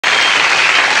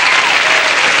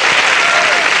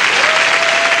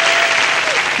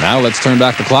Now let's turn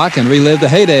back the clock and relive the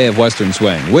heyday of Western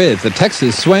swing with the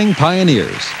Texas Swing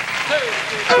Pioneers.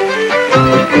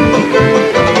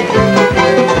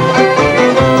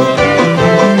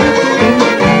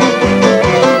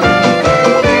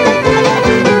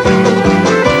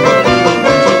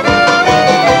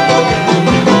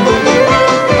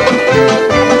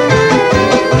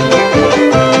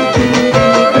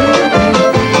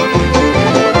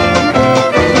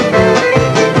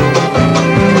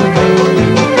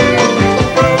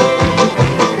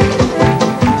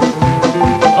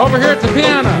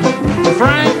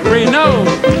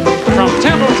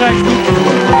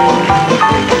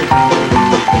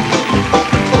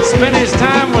 Spend his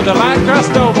time with the light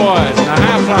crust doughboys and the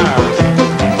high flyers.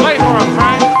 Play for him,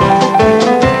 Frank.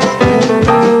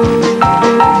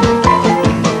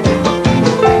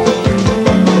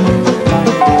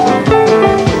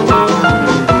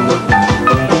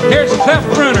 Here's Cliff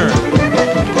Bruner.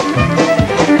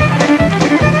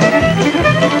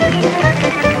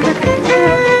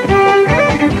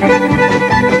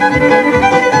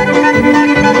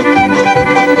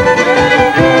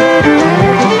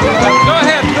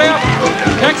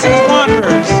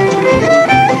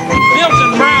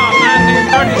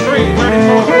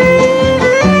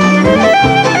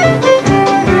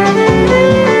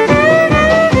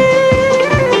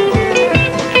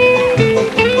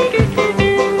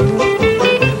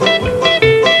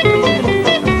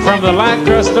 The Light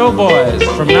Crust Doughboys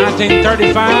from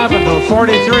 1935 until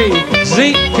 43,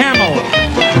 Zeke Camel.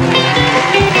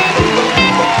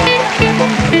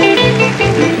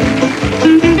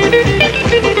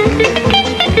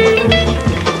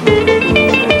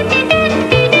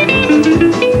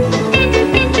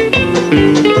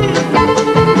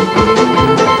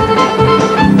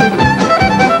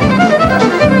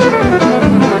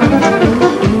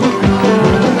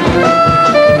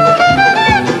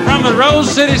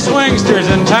 City Swingsters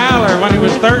in Tyler when he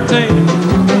was 13.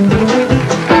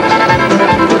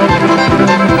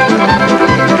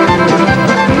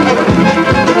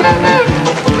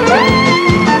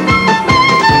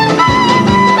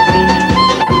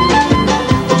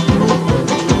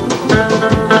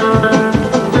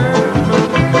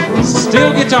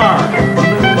 Steel guitar.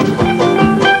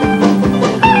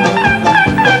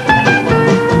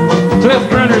 Cliff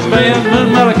Bruner's band,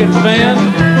 Moon Milliken's band,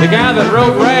 the guy that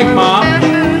wrote Rag Mop,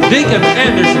 Deacon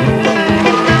Anderson.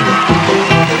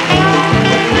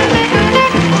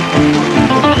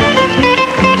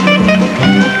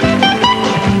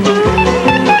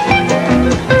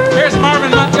 Here's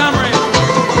Marvin Montgomery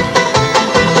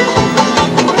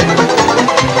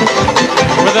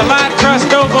with the Light Crust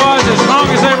Doughboys as long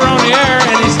as they were on the air,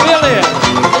 and he still is.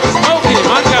 Smokey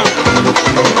Montgomery.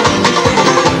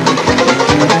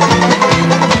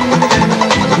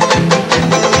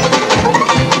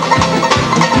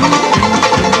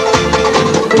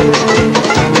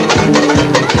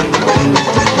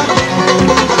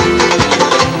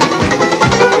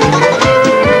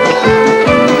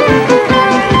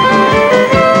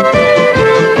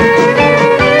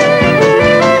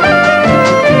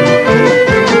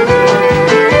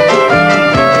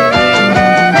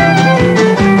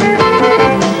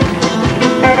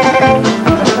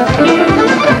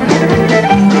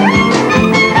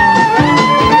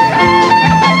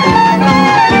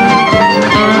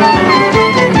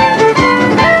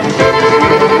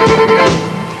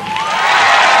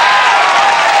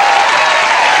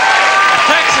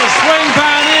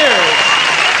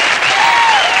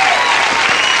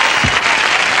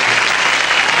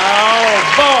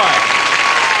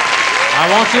 I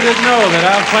want you to know that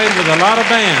I've played with a lot of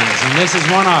bands, and this is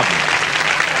one of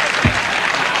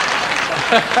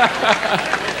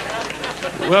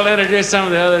them. We'll introduce some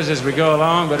of the others as we go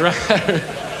along, but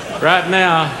right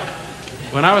now,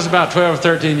 when I was about 12 or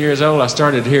 13 years old, I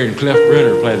started hearing Cliff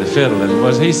Bruner play the fiddle, and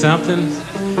was he something?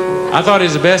 I thought he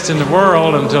was the best in the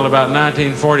world until about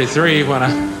 1943 when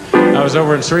I was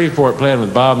over in Shreveport playing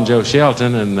with Bob and Joe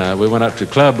Shelton, and we went up to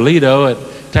Club Lido at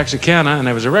Texarkana, and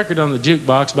there was a record on the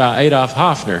jukebox by Adolph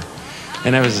Hoffner,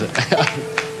 and it was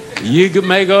You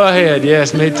May Go Ahead.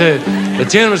 Yes, me too. The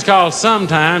tune was called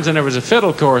Sometimes, and there was a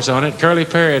fiddle chorus on it. Curly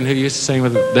Perrin, who used to sing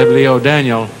with W.O.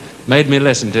 Daniel, made me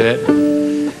listen to it,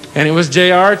 and it was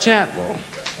J.R. Chatwell.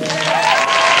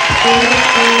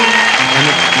 And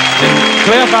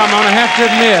Cliff, I'm gonna have to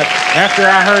admit, after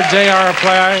I heard J.R.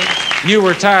 play, you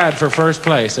were tied for first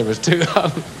place. There was two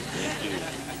of them.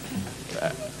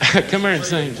 Come here and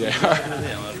sing, J.R.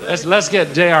 Let's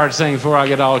get J.R. to sing before I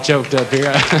get all choked up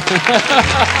here.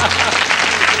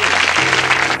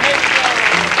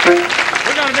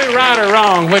 We're going to do Right or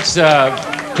Wrong, which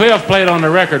Cliff played on the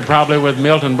record probably with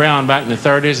Milton Brown back in the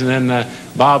 30s, and then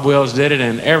Bob Wills did it,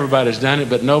 and everybody's done it,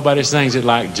 but nobody sings it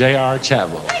like J.R.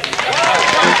 Chapel.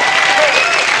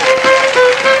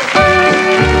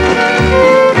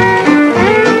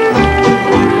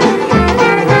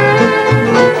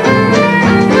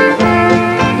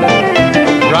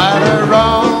 Right or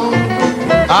wrong,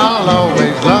 I'll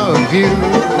always love you.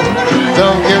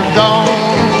 Though you're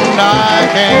gone, I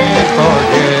can't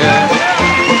forget.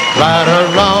 Right or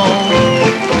wrong,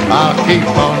 I'll keep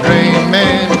on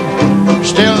dreaming.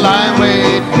 Still I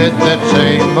wait with that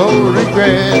same old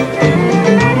regret.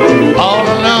 All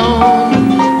alone,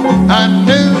 I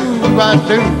knew I'd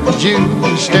lose you.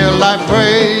 Still I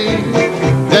pray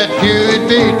that you'd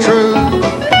be true.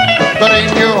 But in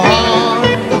your heart,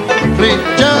 please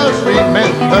just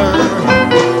remember,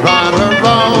 right or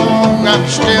wrong, I'm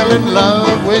still in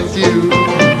love with you.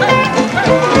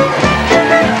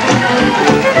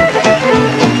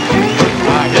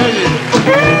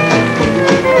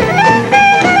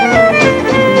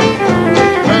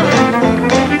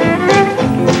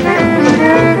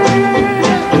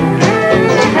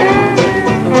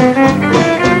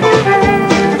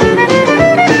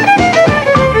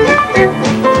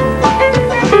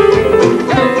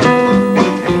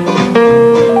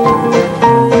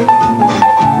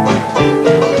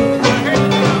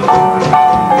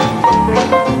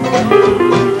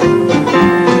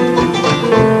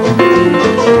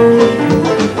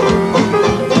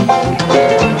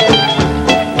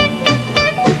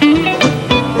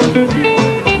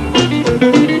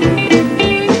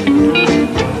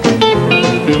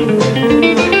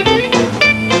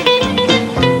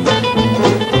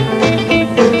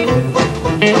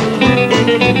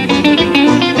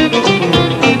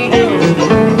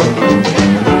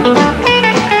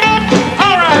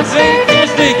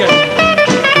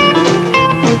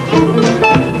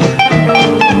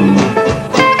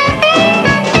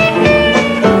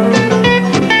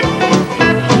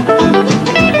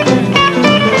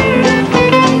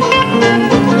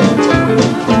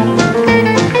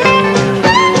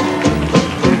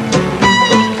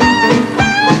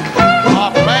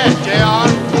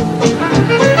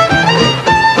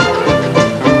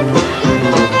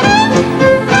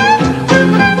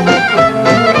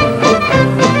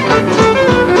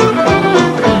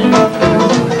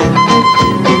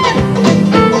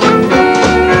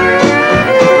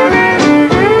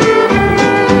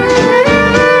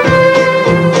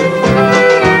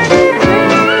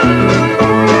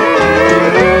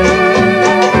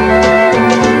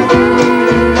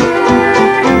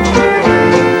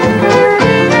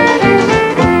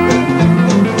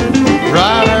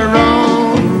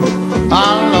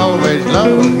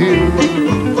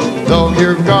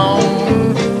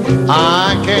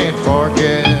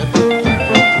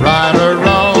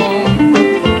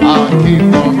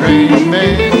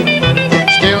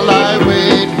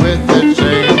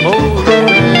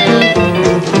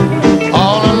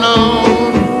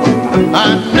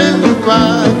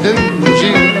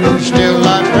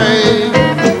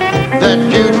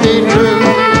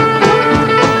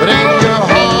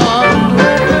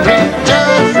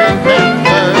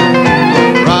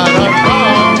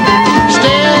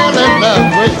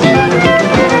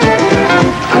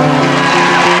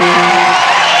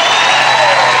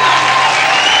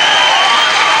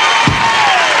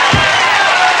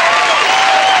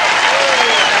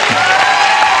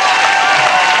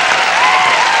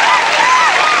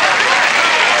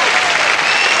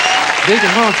 Deacon,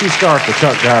 why don't you start the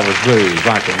Truck Driver's Blues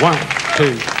like a 1,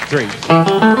 2, 3.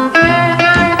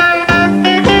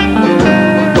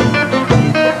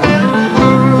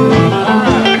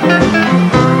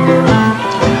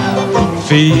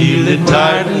 Feeling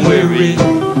tired and weary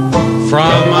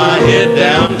from my head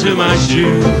down to my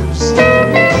shoes.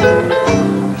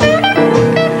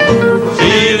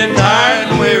 Feeling tired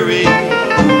and weary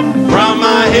from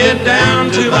my head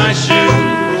down to my shoes.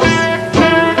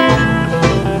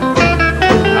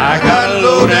 I got a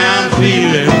low down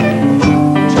feeling,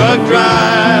 truck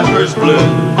driver's blues.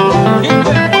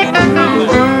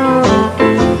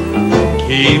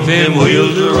 Keep them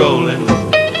wheels a rolling,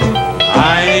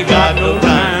 I ain't got no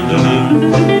time to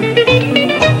lose.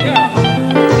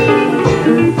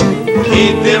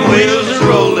 Keep them wheels a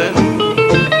rolling,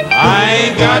 I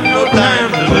ain't got no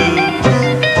time to lose.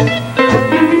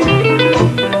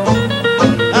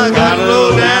 I got a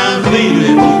low down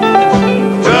feeling,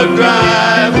 truck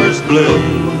driver's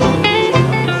blues.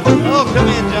 Oh, come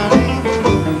in, Johnny.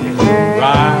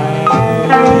 Ride,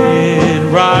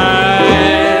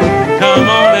 ride, come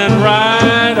on and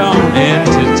ride on in.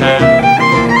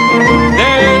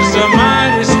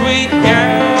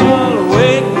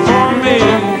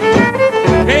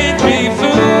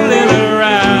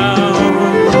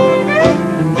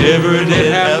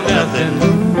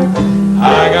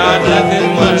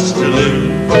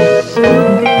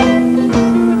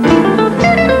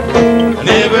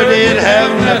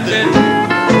 nothing.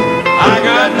 I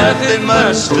got nothing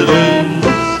much to lose.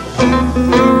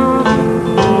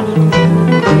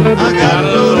 I got a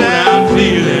low down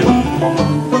feeling,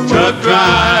 truck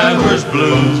driver's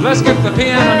blues. Let's get the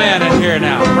piano man in here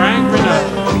now, Frank Renaud.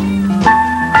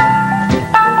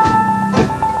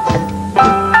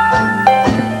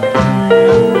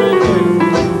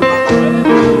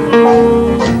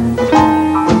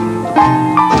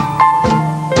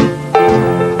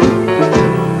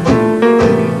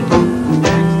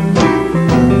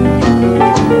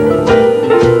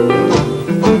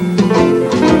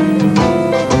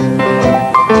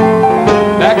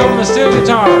 Steel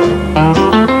guitar,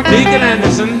 Deacon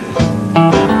Anderson.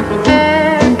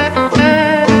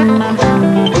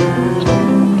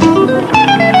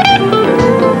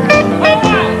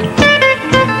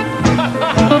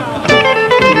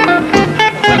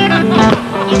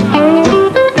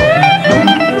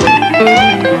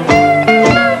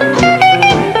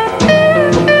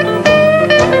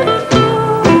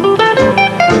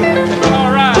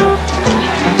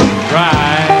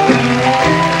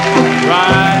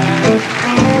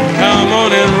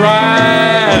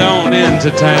 To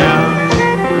town.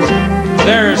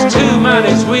 There's too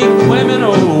many sweet women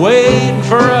waiting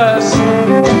for us.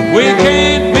 We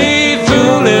can't be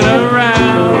fooling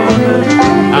around.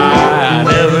 I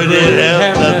never did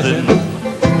have nothing.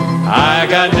 I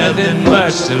got nothing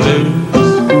much to lose.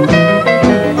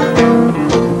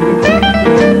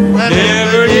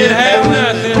 Never did have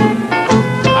nothing.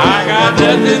 I got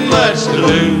nothing much to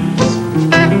lose.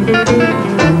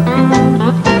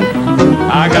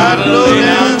 I got a low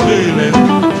down feeling,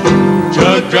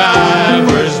 truck drive